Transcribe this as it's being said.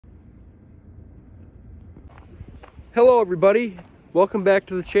Hello everybody, welcome back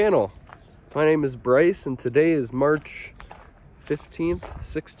to the channel. My name is Bryce and today is March 15th,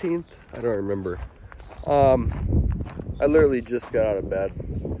 16th, I don't remember. I literally just got out of bed.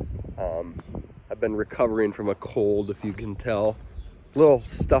 I've been recovering from a cold, if you can tell. A little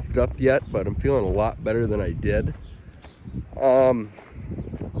stuffed up yet, but I'm feeling a lot better than I did.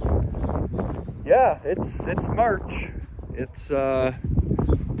 Yeah, it's March. It's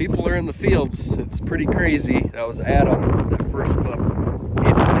people are in the fields. It's pretty crazy. That was Adam, that first clip.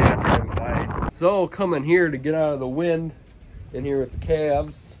 He just had him by. So coming here to get out of the wind in here with the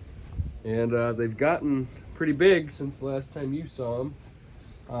calves, and they've gotten pretty big since the last time you saw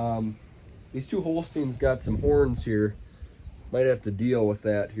them. These two Holsteins got some horns here. Might have to deal with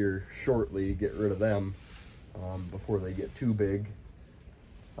that here shortly, get rid of them before they get too big.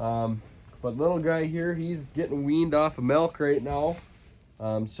 But little guy here, he's getting weaned off of milk right now.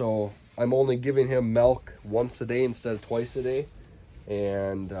 So I'm only giving him milk once a day instead of twice a day.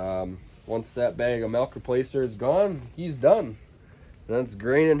 And once that bag of milk replacer is gone, he's done. That's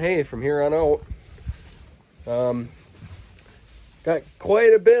grain and hay from here on out. Got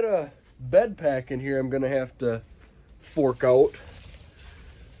quite a bit of bed pack in here I'm gonna have to fork out.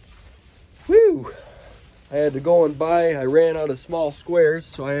 Whew! I had to go and buy, I ran out of small squares,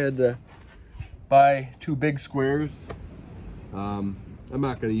 so I had to buy 2 big squares. I'm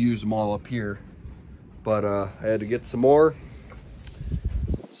not gonna use them all up here, but I had to get some more.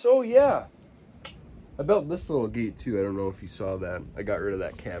 So yeah, I built this little gate too. I don't know if you saw that. I got rid of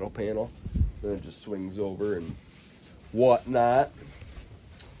that cattle panel, then it just swings over and whatnot.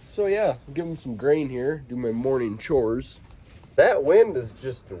 So yeah, I'll give them some grain here, do my morning chores. That wind is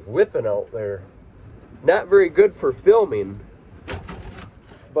just whipping out there. Not very good for filming,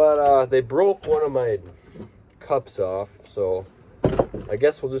 but they broke one of my cups off, so I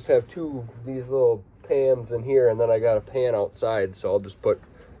guess we'll just have 2 of these little pans in here, and then I got a pan outside, so I'll just put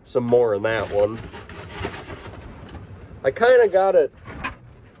some more in that one. I kind of got it,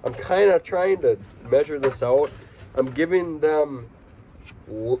 I'm kind of trying to measure this out. I'm giving them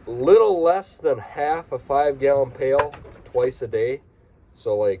little less than half a 5-gallon pail twice a day,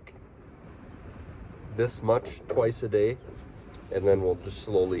 so like this much twice a day, and then we'll just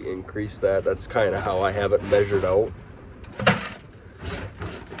slowly increase that. That's kind of how I have it measured out.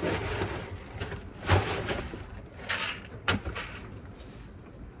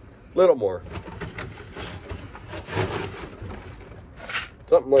 Little more,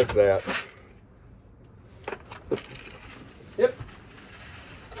 something like that. Yep.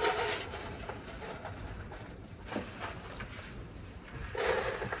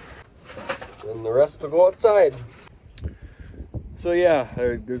 And the rest will go outside. So yeah,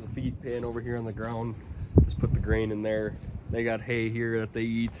 there's a feed pan over here on the ground. Just put the grain in there. They got hay here that they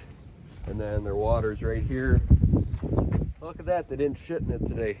eat, and then their water's right here. Look at that, they didn't shit in it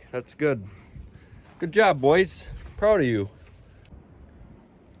today. That's good. Good job, boys. Proud of you.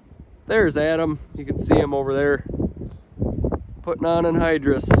 There's Adam. You can see him over there putting on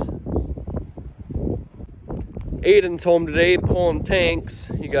anhydrous. Aiden's home today pulling tanks.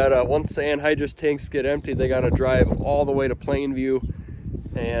 You gotta, once the anhydrous tanks get empty, they gotta drive all the way to Plainview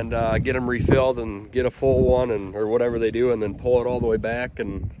and get them refilled and get a full one, and or whatever they do, and then pull it all the way back.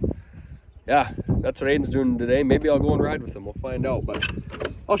 And yeah, that's what Aiden's doing today. Maybe I'll go and ride with him, we'll find out. But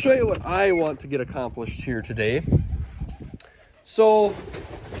I'll show you what I want to get accomplished here today. So,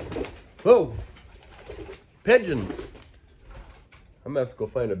 whoa, pigeons. I'm gonna have to go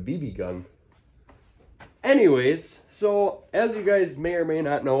find a BB gun. Anyways, so as you guys may or may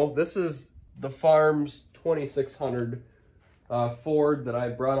not know, this is the farm's 2600 Ford that I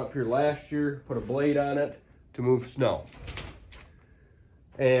brought up here last year, put a blade on it to move snow.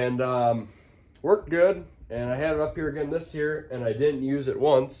 And worked good, and I had it up here again this year, and I didn't use it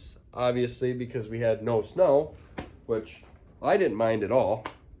once, obviously, because we had no snow, which I didn't mind at all.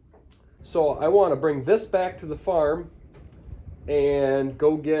 So I want to bring this back to the farm and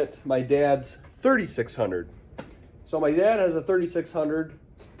go get my dad's 3600. So my dad has a 3600,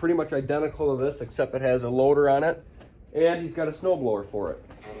 it's pretty much identical to this, except it has a loader on it, and he's got a snowblower for it.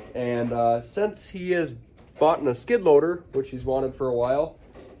 And since he has bought a skid loader, which he's wanted for a while,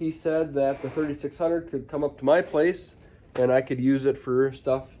 he said that the 3600 could come up to my place and I could use it for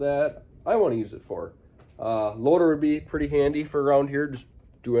stuff that I want to use it for. Loader would be pretty handy for around here, just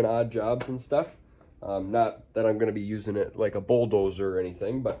doing odd jobs and stuff. Not that I'm going to be using it like a bulldozer or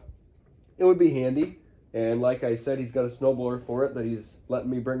anything, but it would be handy. And like I said, he's got a snowblower for it that he's letting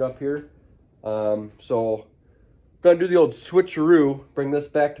me bring up here. So gonna do the old switcheroo, bring this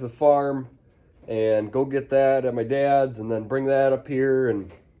back to the farm and go get that at my dad's and then bring that up here,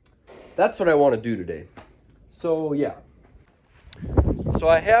 and that's what I want to do today. So yeah. So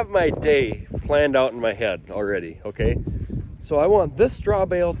I have my day planned out in my head already, okay? So I want this straw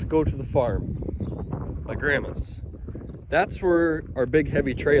bale to go to the farm, my grandma's. That's where our big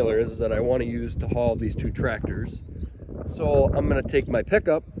heavy trailer is that I want to use to haul these 2 tractors. So I'm gonna take my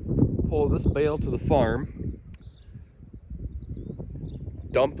pickup, pull this bale to the farm,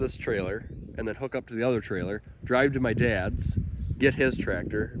 dump this trailer, and then hook up to the other trailer, drive to my dad's, get his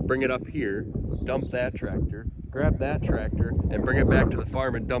tractor, bring it up here, dump that tractor, grab that tractor, and bring it back to the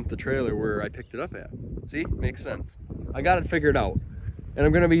farm and dump the trailer where I picked it up at. See? Makes sense. I got it figured out. And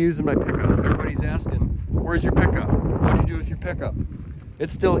I'm gonna be using my pickup. Everybody's asking, where's your pickup? What'd you do with your pickup?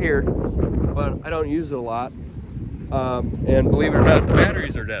 It's still here, but I don't use it a lot. And believe it or not, the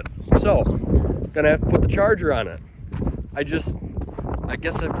batteries are dead. So, gonna have to put the charger on it. I guess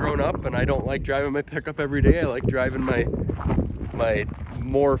I've grown up and I don't like driving my pickup every day. I like driving my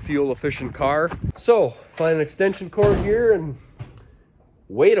more fuel efficient car. So, find an extension cord here and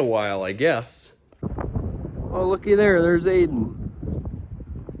wait a while, I guess. Oh, looky there, there's Aiden.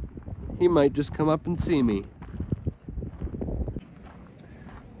 He might just come up and see me.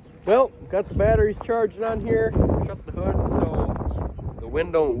 Well, got the batteries charged on here. Shut the hood so the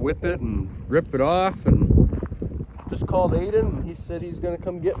wind don't whip it and rip it off. And just called Aiden and he said he's gonna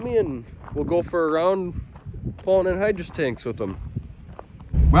come get me and we'll go for a round pulling in hydro tanks with him.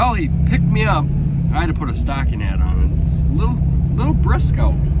 Well, he picked me up. I had to put a stocking hat on. It's a little brisk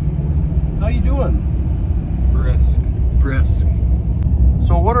out. How you doing? Brisk.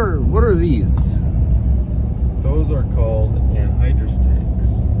 So what are these? Those are called anhydrous tanks.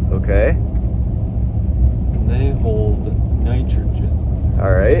 Okay. And they hold nitrogen.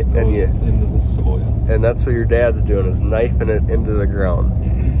 All right. And you into the soil. And that's what your dad's doing, is knifing it into the ground.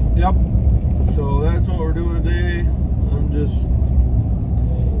 Yep. So that's what we're doing today. I'm just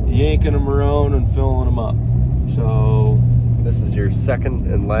yanking them around and filling them up. So this is your second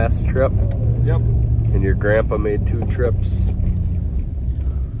and last trip? Yep. And your grandpa made 2 trips?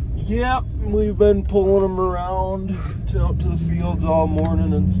 Yep, we've been pulling them around out to the fields all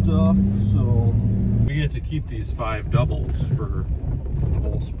morning and stuff, so we get to keep these 5 doubles for the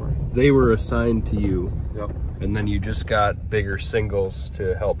whole spring. They were assigned to you. Yep. And then you just got bigger singles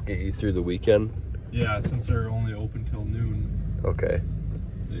to help get you through the weekend? Yeah, since they're only open till noon. Okay.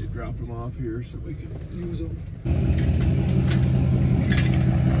 They dropped them off here so we can use them.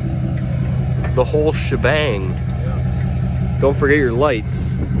 The whole shebang. Yeah. Don't forget your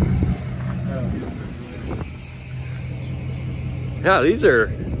lights. Yeah, these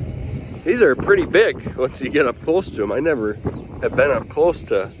are pretty big once you get up close to them. I never have been up close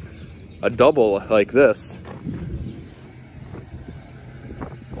to a double like this.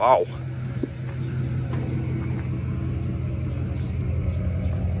 Wow.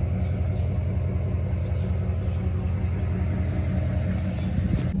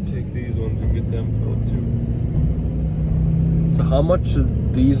 Take these ones and get them filled too. So how much do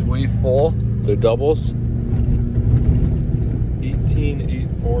these weigh full, the doubles?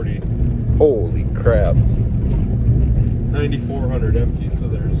 18,840. Holy crap. 9,400 empty, so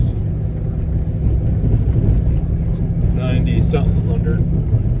there's 90 something hundred.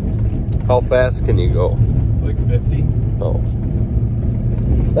 How fast can you go? Like 50. Oh.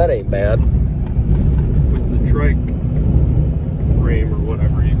 That ain't bad. With the trike frame or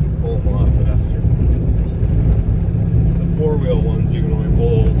whatever, you can pull them a lot faster. The 4-wheel ones, you can only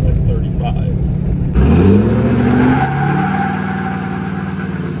pull those like 35.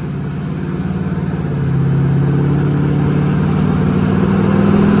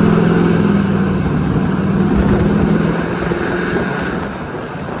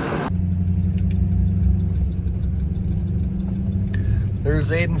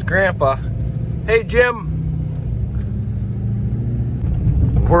 There's Aiden's grandpa. Hey, Jim.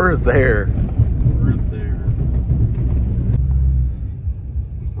 We're there. We're there.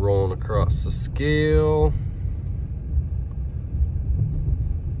 Rolling across the scale.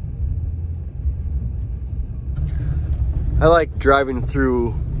 I like driving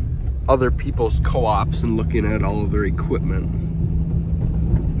through other people's co-ops and looking at all of their equipment.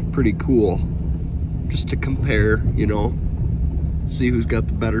 Pretty cool. Just to compare, you know. See who's got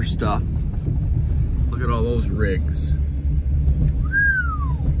the better stuff. Look at all those rigs.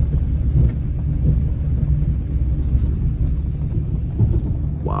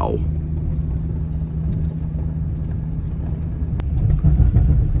 Wow.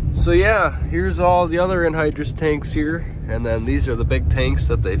 So yeah, here's all the other anhydrous tanks here, and then these are the big tanks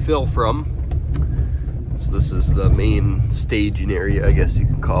that they fill from. So this is the main staging area, I guess you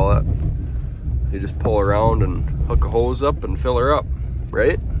could call it. You just pull around and hook a hose up and fill her up,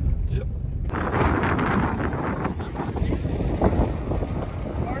 right? Yep.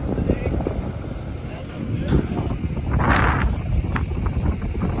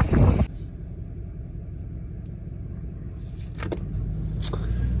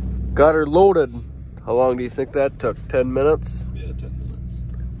 Got her loaded. How long do you think that took? 10 minutes? Yeah, 10 minutes.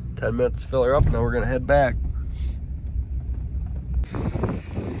 10 minutes to fill her up. Now we're gonna head back.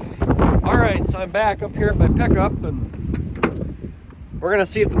 All right, so I'm back up here at my pickup, and we're gonna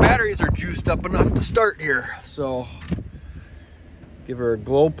see if the batteries are juiced up enough to start here. So give her a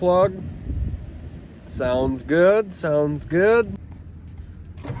glow plug. Sounds good, sounds good.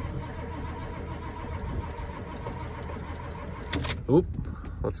 Oop,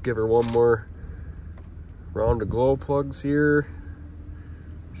 let's give her one more round of glow plugs here.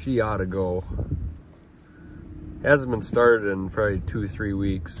 She ought to go. Hasn't been started in probably 2-3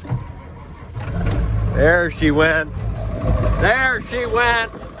 weeks. There she went. There she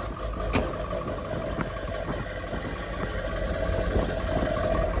went.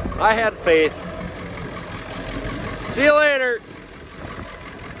 I had faith. See you later.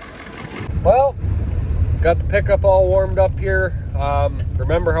 Well, got the pickup all warmed up here.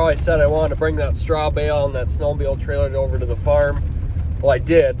 Remember how I said I wanted to bring that straw bale and that snowmobile trailer over to the farm? Well, I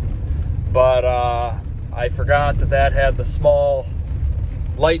did, but I forgot that had the small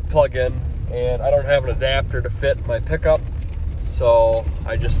light plug-in, and I don't have an adapter to fit my pickup, so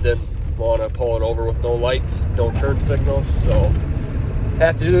I just didn't want to pull it over with no lights, no turn signals. So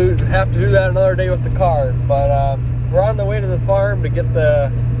have to do that another day with the car. But we're on the way to the farm to get the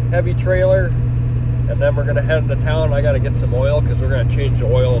heavy trailer, and then we're gonna head into town. I gotta get some oil because we're gonna change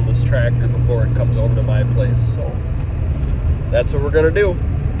the oil in this tractor before it comes over to my place. So that's what we're gonna do.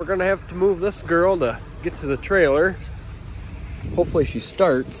 We're gonna have to move this girl to get to the trailer. Hopefully she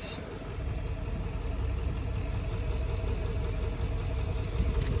starts.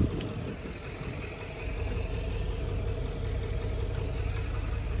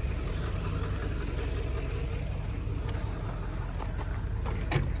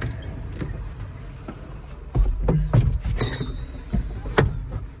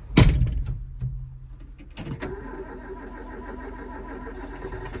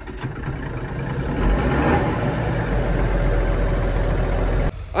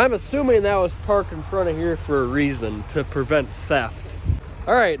 I'm assuming that was parked in front of here for a reason, to prevent theft.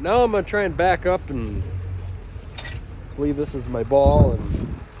 All right, now I'm gonna try and back up and believe this is my ball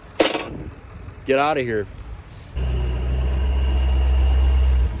and get out of here.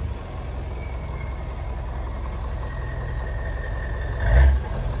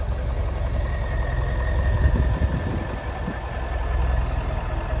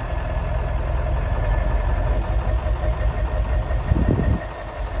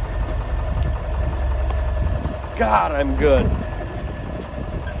 God, I'm good.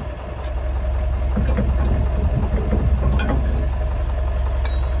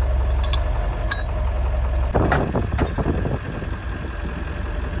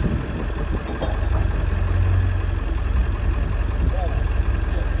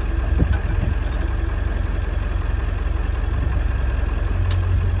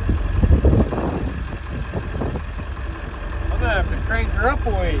 I'm gonna have to crank her up a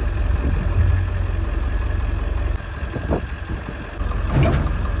ways.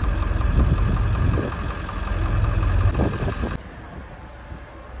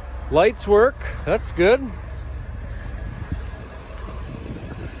 Lights work, that's good.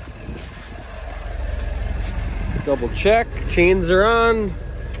 Double check, chains are on,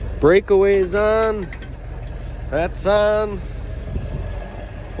 breakaway's on, that's on.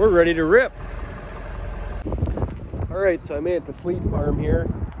 We're ready to rip. All right, so I made it to Fleet Farm here.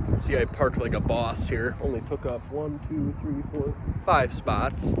 See, I parked like a boss here. Only took up 1, 2, 3, 4, 5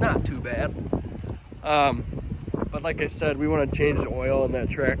 spots. Not too bad. But like I said, we want to change the oil in that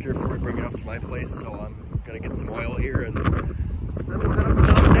tractor before we bring it up to my place. So I'm gonna get some oil here and then we'll head up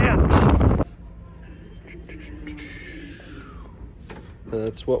to the dance.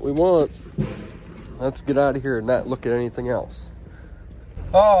 That's what we want. Let's get out of here and not look at anything else.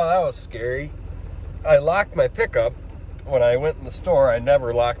 Oh, that was scary. I locked my pickup. When I went in the store, I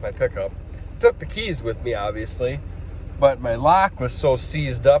never locked my pickup. Took the keys with me, obviously, but my lock was so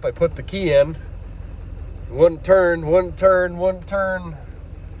seized up, I put the key in. Wouldn't turn, wouldn't turn, wouldn't turn.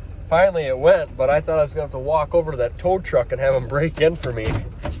 Finally it went, but I thought I was gonna have to walk over to that tow truck and have them break in for me.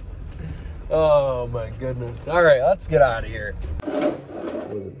 Oh my goodness. All right, let's get out of here.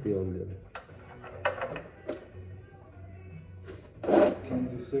 Wasn't feeling good.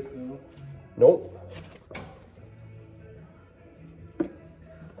 Kids are sick now? Nope.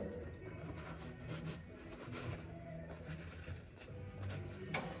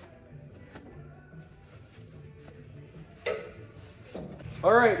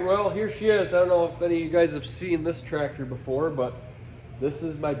 All right, well, here she is. I don't know if any of you guys have seen this tractor before, but this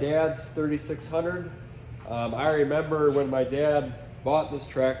is my dad's 3600. I remember when my dad bought this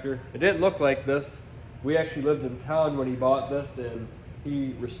tractor, it didn't look like this. We actually lived in town when he bought this, and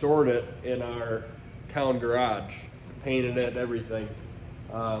he restored it in our town garage, painted it and everything.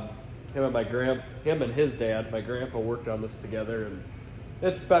 Him and his dad, my grandpa, worked on this together, and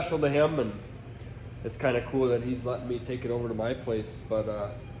it's special to him, and it's kind of cool that he's letting me take it over to my place.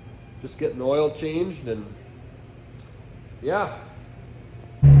 But just getting the oil changed, and yeah.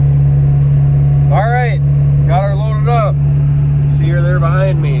 All right, got her loaded up. See her there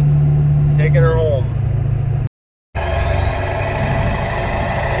behind me, taking her home.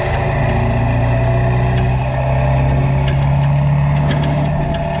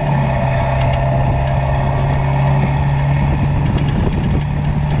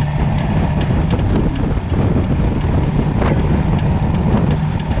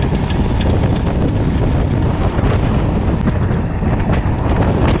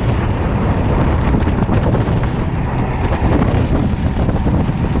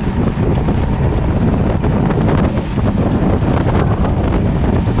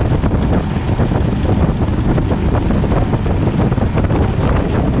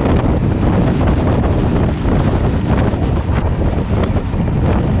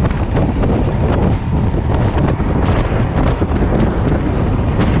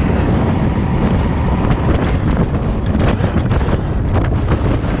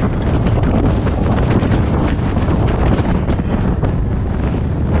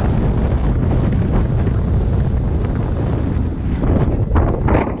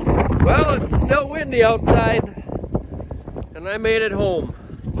 Windy outside, and I made it home,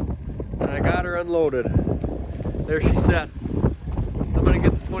 and I got her unloaded. There she sits. I'm gonna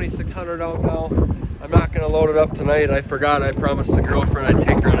get the 2600 out now. I'm not gonna load it up tonight. I forgot. I promised the girlfriend I'd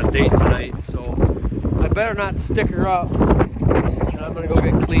take her on a date tonight, so I better not stick her up. And I'm gonna go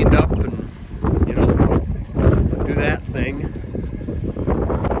get cleaned up and, you know, do that thing.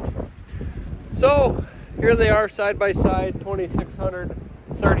 So here they are, side by side, 2600,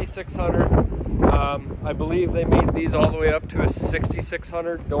 3600. I believe they made these all the way up to a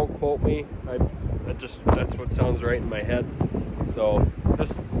 6600. Don't quote me. That's what sounds right in my head. So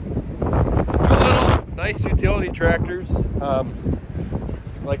just little nice utility tractors.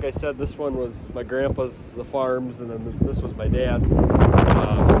 Like I said, this one was my grandpa's, the farms, and then this was my dad's.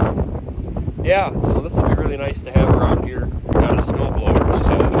 Yeah, so this will be really nice to have around here. Got a snowblower,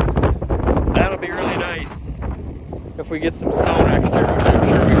 so that'll be really nice if we get some snow next year, which I'm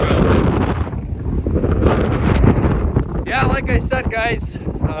sure we will. Yeah, like I said, guys,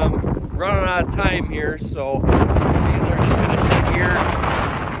 running out of time here, so these are just going to sit here,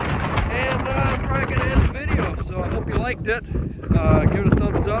 and I'm probably going to end the video. So I hope you liked it. Give it a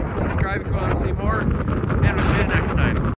thumbs up, subscribe if you want to see more.